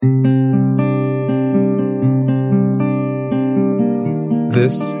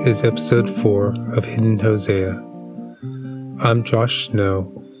This is episode 4 of Hidden Hosea. I'm Josh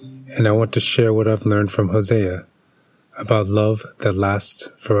Snow, and I want to share what I've learned from Hosea about love that lasts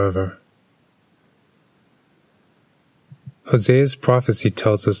forever. Hosea's prophecy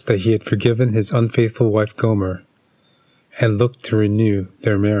tells us that he had forgiven his unfaithful wife Gomer and looked to renew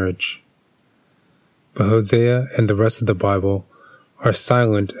their marriage. But Hosea and the rest of the Bible are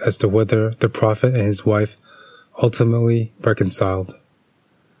silent as to whether the prophet and his wife ultimately reconciled.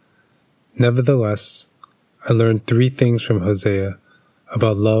 Nevertheless, I learned 3 things from Hosea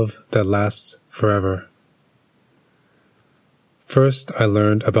about love that lasts forever. First, I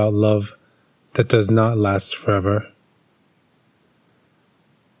learned about love that does not last forever.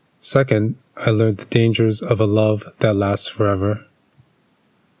 Second, I learned the dangers of a love that lasts forever.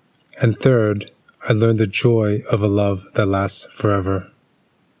 And third, I learned the joy of a love that lasts forever.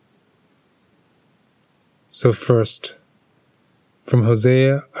 So first, from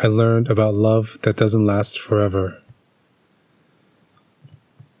Hosea, I learned about love that doesn't last forever.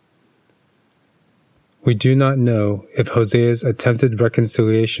 We do not know if Hosea's attempted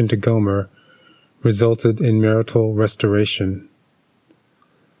reconciliation to Gomer resulted in marital restoration.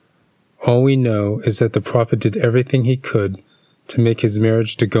 All we know is that the prophet did everything he could to make his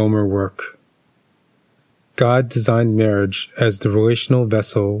marriage to Gomer work. God designed marriage as the relational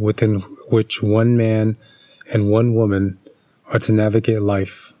vessel within which one man and one woman are to navigate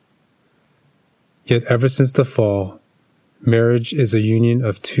life. Yet ever since the fall, marriage is a union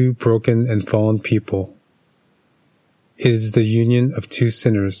of 2 broken and fallen people. It is the union of 2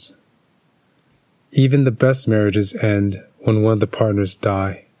 sinners. Even the best marriages end when one of the partners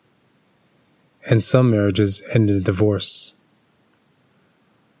die, and some marriages end in divorce.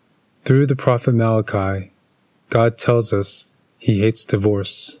 Through the prophet Malachi, God tells us he hates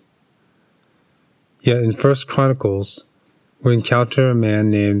divorce. Yet in 1 Chronicles, we encounter a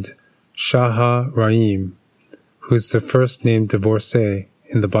man named Shaharaim, who is the first named divorcee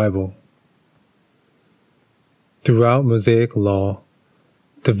in the Bible. Throughout Mosaic law,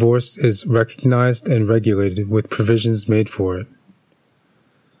 divorce is recognized and regulated with provisions made for it.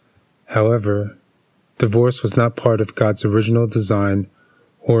 However, divorce was not part of God's original design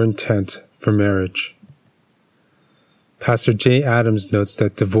or intent for marriage. Pastor J. Adams notes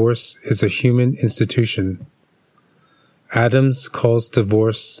that divorce is a human institution. Adams calls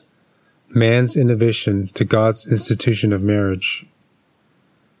divorce man's innovation to God's institution of marriage.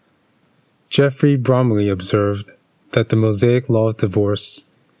 Jeffrey Bromley observed that the Mosaic law of divorce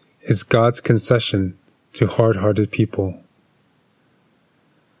is God's concession to hard-hearted people.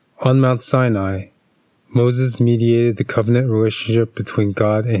 On Mount Sinai, Moses mediated the covenant relationship between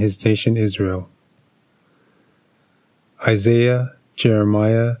God and his nation Israel. Isaiah,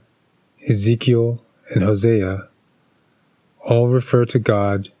 Jeremiah, Ezekiel, and Hosea all refer to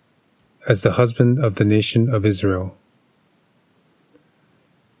God as the husband of the nation of Israel.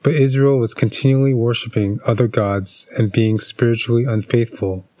 But Israel was continually worshiping other gods and being spiritually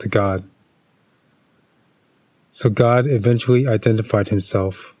unfaithful to God. So God eventually identified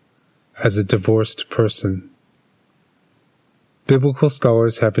himself as a divorced person. Biblical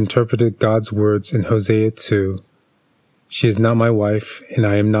scholars have interpreted God's words in Hosea 2, "She is not my wife, and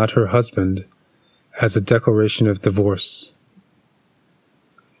I am not her husband," as a declaration of divorce.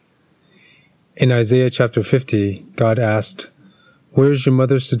 In Isaiah chapter 50, God asked, "Where is your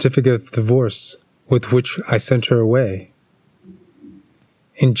mother's certificate of divorce, with which I sent her away?"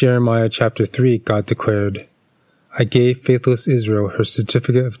 In Jeremiah chapter 3, God declared, "I gave faithless Israel her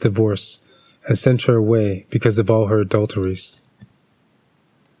certificate of divorce and sent her away because of all her adulteries."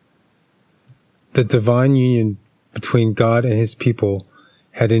 The divine union between God and his people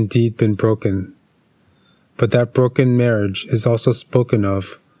had indeed been broken, but that broken marriage is also spoken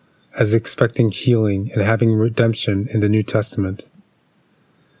of as expecting healing and having redemption in the New Testament.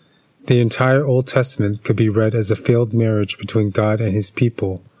 The entire Old Testament could be read as a failed marriage between God and his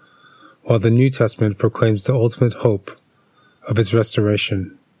people, while the New Testament proclaims the ultimate hope of his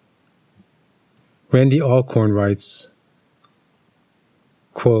restoration. Randy Alcorn writes,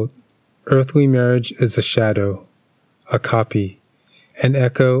 quote, "Earthly marriage is a shadow, a copy, an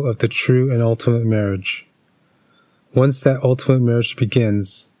echo of the true and ultimate marriage. Once that ultimate marriage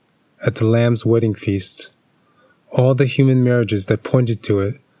begins, at the Lamb's wedding feast, all the human marriages that pointed to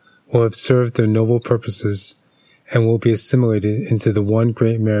it will have served their noble purposes and will be assimilated into the one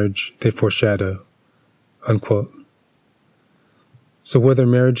great marriage they foreshadow." Unquote. So whether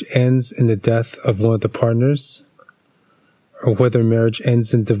marriage ends in the death of one of the partners, or whether marriage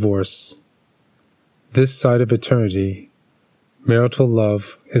ends in divorce, this side of eternity, marital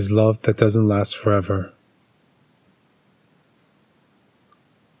love is love that doesn't last forever.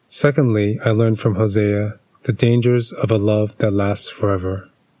 Secondly, I learned from Hosea the dangers of a love that lasts forever.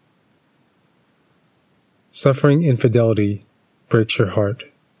 Suffering infidelity breaks your heart.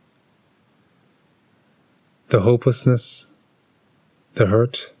 The hopelessness, the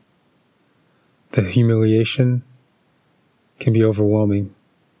hurt, the humiliation can be overwhelming.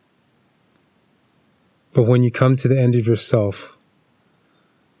 But when you come to the end of yourself,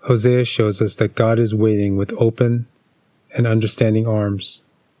 Hosea shows us that God is waiting with open and understanding arms.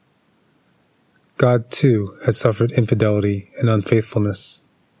 God, too, has suffered infidelity and unfaithfulness.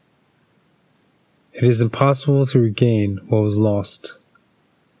 It is impossible to regain what was lost.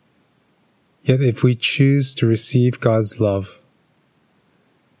 Yet if we choose to receive God's love,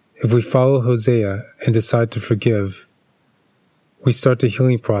 if we follow Hosea and decide to forgive, we start the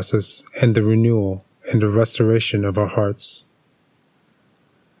healing process and the renewal and the restoration of our hearts.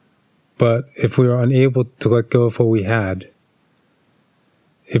 But if we are unable to let go of what we had,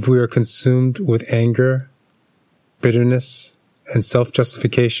 if we are consumed with anger, bitterness, and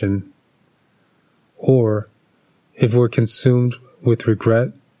self-justification, or if we're consumed with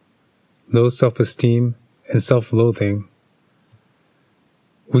regret, low self-esteem, and self-loathing,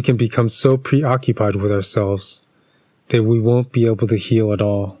 we can become so preoccupied with ourselves that we won't be able to heal at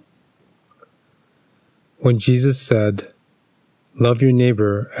all. When Jesus said, "Love your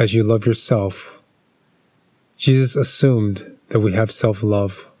neighbor as you love yourself," Jesus assumed that we have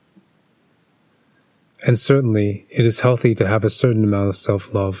self-love. And certainly, it is healthy to have a certain amount of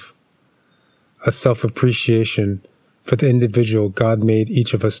self-love, a self-appreciation for the individual God made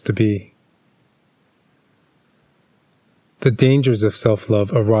each of us to be. The dangers of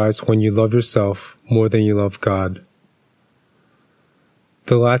self-love arise when you love yourself more than you love God.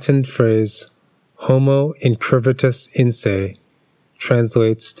 The Latin phrase homo incurvatus in se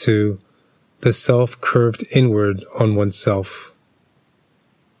translates to the self curved inward on oneself.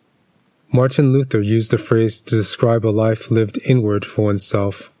 Martin Luther used the phrase to describe a life lived inward for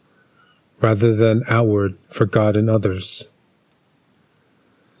oneself, rather than outward for God and others.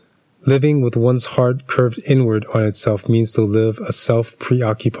 Living with one's heart curved inward on itself means to live a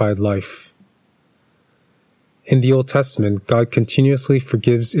self-preoccupied life. In the Old Testament, God continuously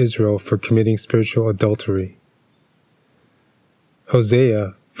forgives Israel for committing spiritual adultery.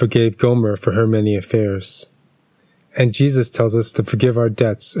 Hosea forgave Gomer for her many affairs. And Jesus tells us to forgive our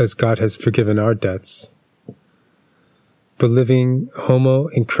debts as God has forgiven our debts. But living homo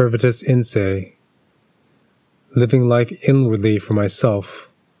incurvatus in se, living life inwardly for myself,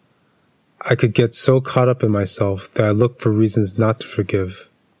 I could get so caught up in myself that I look for reasons not to forgive.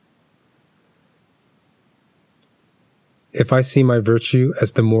 If I see my virtue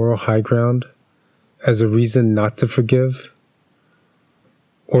as the moral high ground, as a reason not to forgive,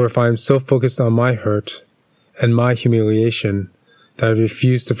 or if I am so focused on my hurt and my humiliation that I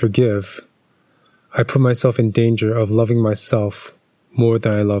refuse to forgive, I put myself in danger of loving myself more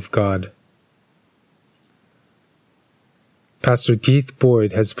than I love God. Pastor Keith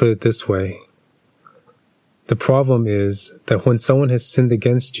Boyd has put it this way: the problem is that when someone has sinned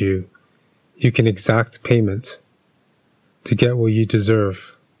against you, you can exact payment to get what you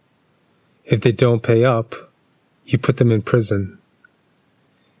deserve. If they don't pay up, you put them in prison.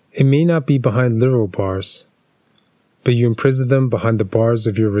 It may not be behind literal bars, but you imprison them behind the bars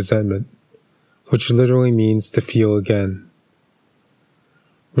of your resentment, which literally means to feel again.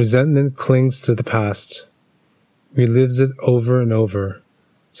 Resentment clings to the past, relives it over and over,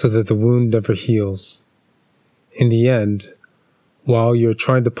 so that the wound never heals. In the end, while you're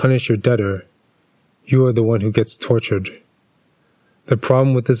trying to punish your debtor, you are the one who gets tortured. The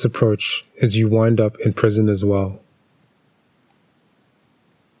problem with this approach is you wind up in prison as well.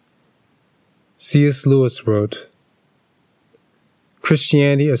 C.S. Lewis wrote,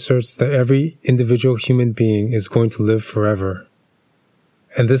 "Christianity asserts that every individual human being is going to live forever,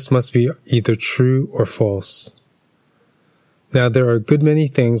 and this must be either true or false. Now, there are a good many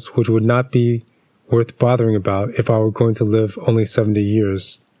things which would not be worth bothering about if I were going to live only 70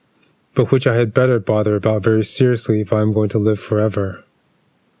 years, but which I had better bother about very seriously if I am going to live forever.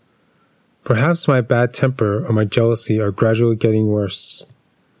 Perhaps my bad temper or my jealousy are gradually getting worse,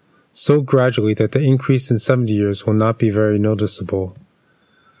 so gradually that the increase in 70 years will not be very noticeable,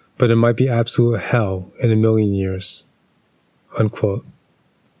 but it might be absolute hell in 1,000,000 years." Unquote.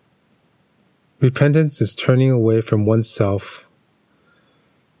 Repentance is turning away from oneself,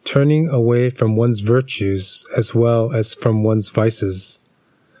 turning away from one's virtues as well as from one's vices,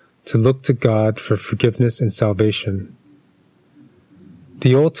 to look to God for forgiveness and salvation.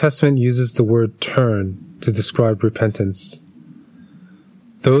 The Old Testament uses the word turn to describe repentance.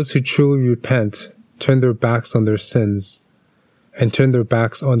 Those who truly repent turn their backs on their sins, and turned their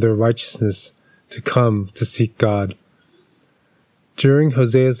backs on their righteousness to come to seek God. During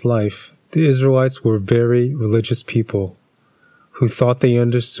Hosea's life, the Israelites were very religious people who thought they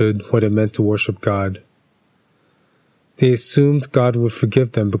understood what it meant to worship God. They assumed God would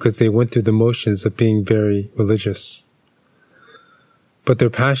forgive them because they went through the motions of being very religious. But their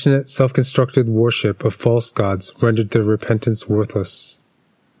passionate, self-constructed worship of false gods rendered their repentance worthless.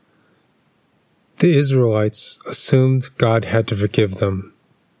 The Israelites assumed God had to forgive them.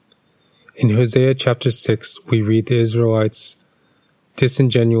 In Hosea chapter 6, we read the Israelites'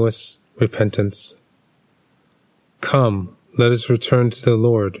 disingenuous repentance. "Come, let us return to the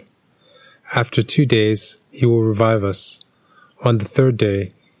Lord. After 2 days, he will revive us. On the third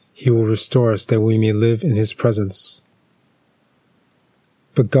day, he will restore us that we may live in his presence."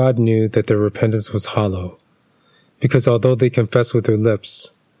 But God knew that their repentance was hollow, because although they confessed with their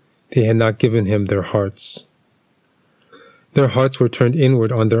lips, they had not given him their hearts. Their hearts were turned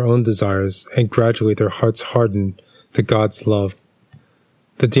inward on their own desires, and gradually their hearts hardened to God's love.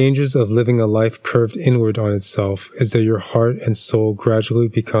 The dangers of living a life curved inward on itself is that your heart and soul gradually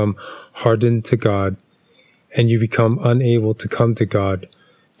become hardened to God, and you become unable to come to God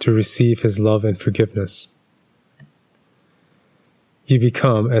to receive his love and forgiveness. You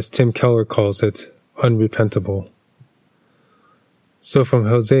become, as Tim Keller calls it, unrepentable. So from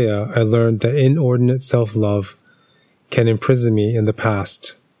Hosea, I learned that inordinate self-love can imprison me in the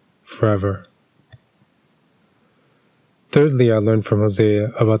past forever. Thirdly, I learned from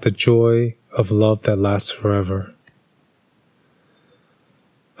Hosea about the joy of love that lasts forever.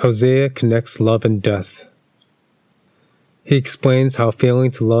 Hosea connects love and death. He explains how failing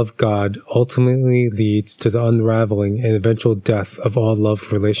to love God ultimately leads to the unraveling and eventual death of all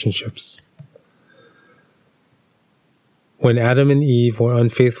love relationships. When Adam and Eve were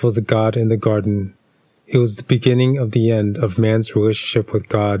unfaithful to God in the garden, it was the beginning of the end of man's relationship with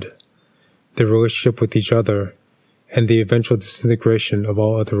God, their relationship with each other, and the eventual disintegration of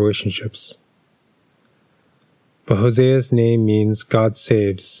all other relationships. But Hosea's name means God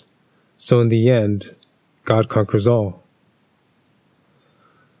saves, so in the end, God conquers all.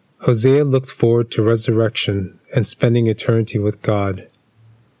 Hosea looked forward to resurrection and spending eternity with God.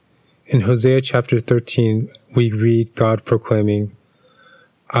 In Hosea chapter 13, we read God proclaiming,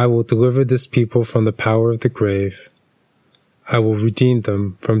 "I will deliver this people from the power of the grave. I will redeem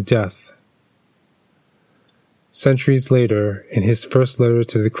them from death." Centuries later, in his first letter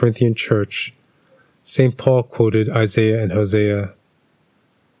to the Corinthian church, St. Paul quoted Isaiah and Hosea.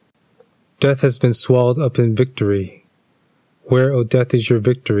 "Death has been swallowed up in victory. Where, O death, is your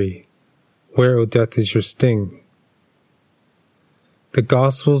victory? Where, O death, is your sting?" The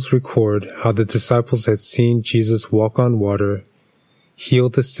Gospels record how the disciples had seen Jesus walk on water, heal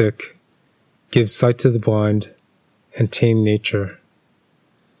the sick, give sight to the blind, and tame nature.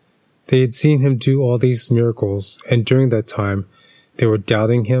 They had seen him do all these miracles, and during that time, they were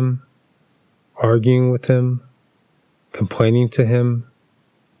doubting him, arguing with him, complaining to him,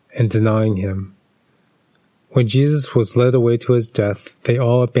 and denying him. When Jesus was led away to his death, they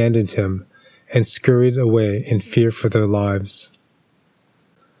all abandoned him and scurried away in fear for their lives.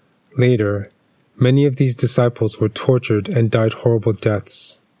 Later, many of these disciples were tortured and died horrible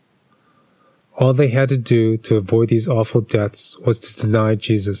deaths. All they had to do to avoid these awful deaths was to deny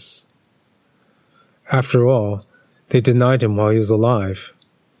Jesus. After all, they denied him while he was alive,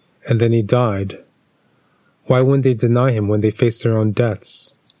 and then he died. Why wouldn't they deny him when they faced their own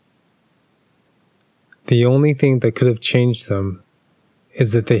deaths? The only thing that could have changed them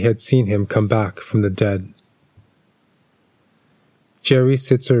is that they had seen him come back from the dead. Jerry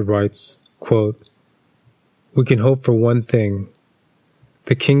Sitzer writes, quote, "We can hope for one thing.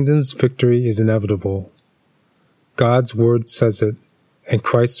 The kingdom's victory is inevitable. God's word says it, and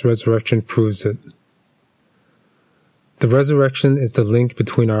Christ's resurrection proves it. The resurrection is the link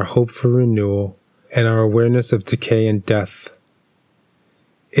between our hope for renewal and our awareness of decay and death.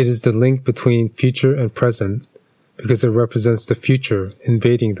 It is the link between future and present because it represents the future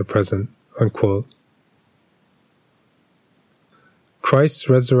invading the present." Unquote. Christ's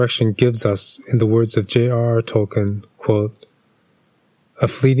resurrection gives us, in the words of J.R.R. Tolkien, quote, "a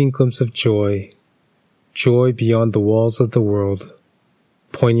fleeting glimpse of joy, joy beyond the walls of the world,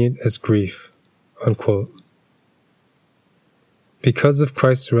 poignant as grief." Unquote. Because of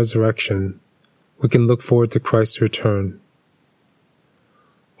Christ's resurrection, we can look forward to Christ's return.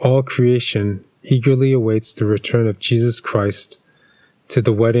 All creation eagerly awaits the return of Jesus Christ to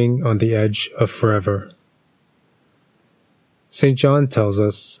the wedding on the edge of forever. St. John tells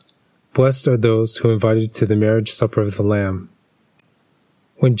us, "Blessed are those who are invited to the marriage supper of the Lamb."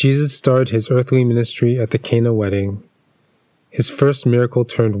 When Jesus started his earthly ministry at the Cana wedding, His first miracle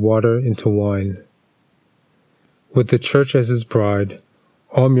turned water into wine. With the church as his bride,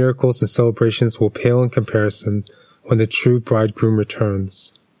 all miracles and celebrations will pale in comparison when the true bridegroom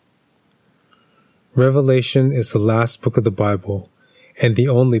returns. Revelation is the last book of the Bible and the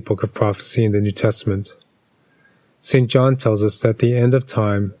only book of prophecy in the New Testament. St. John tells us that at the end of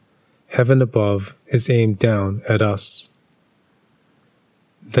time, heaven above is aimed down at us.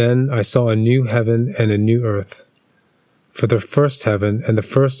 Then I saw a new heaven and a new earth, for the first heaven and the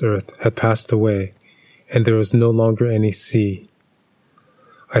first earth had passed away, and there was no longer any sea.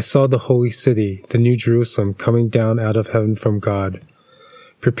 I saw the holy city, the New Jerusalem, coming down out of heaven from God,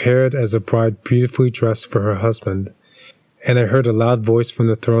 prepared as a bride beautifully dressed for her husband. And I heard a loud voice from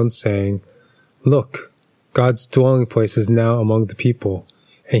the throne saying, "Look, God's dwelling place is now among the people,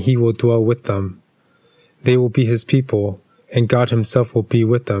 and he will dwell with them. They will be his people, and God himself will be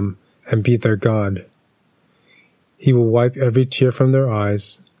with them and be their God. He will wipe every tear from their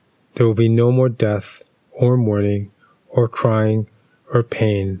eyes. There will be no more death, or mourning, or crying, or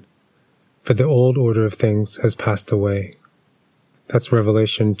pain, for the old order of things has passed away." That's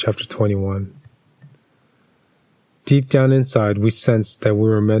Revelation chapter 21. Deep down inside, we sense that we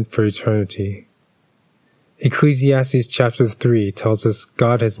were meant for eternity. Ecclesiastes chapter 3 tells us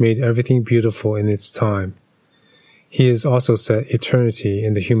God has made everything beautiful in its time. He has also set eternity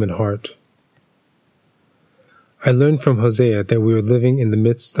in the human heart. I learned from Hosea that we are living in the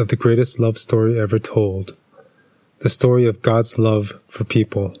midst of the greatest love story ever told, the story of God's love for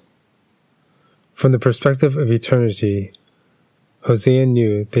people. From the perspective of eternity, Hosea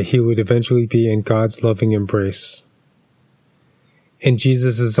knew that he would eventually be in God's loving embrace. In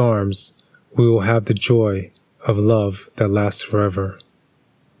Jesus' arms, we will have the joy of love that lasts forever.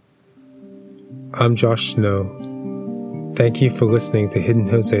 I'm Josh Snow. Thank you for listening to Hidden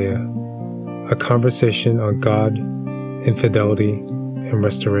Hosea, a conversation on God, infidelity, and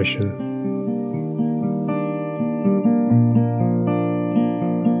restoration.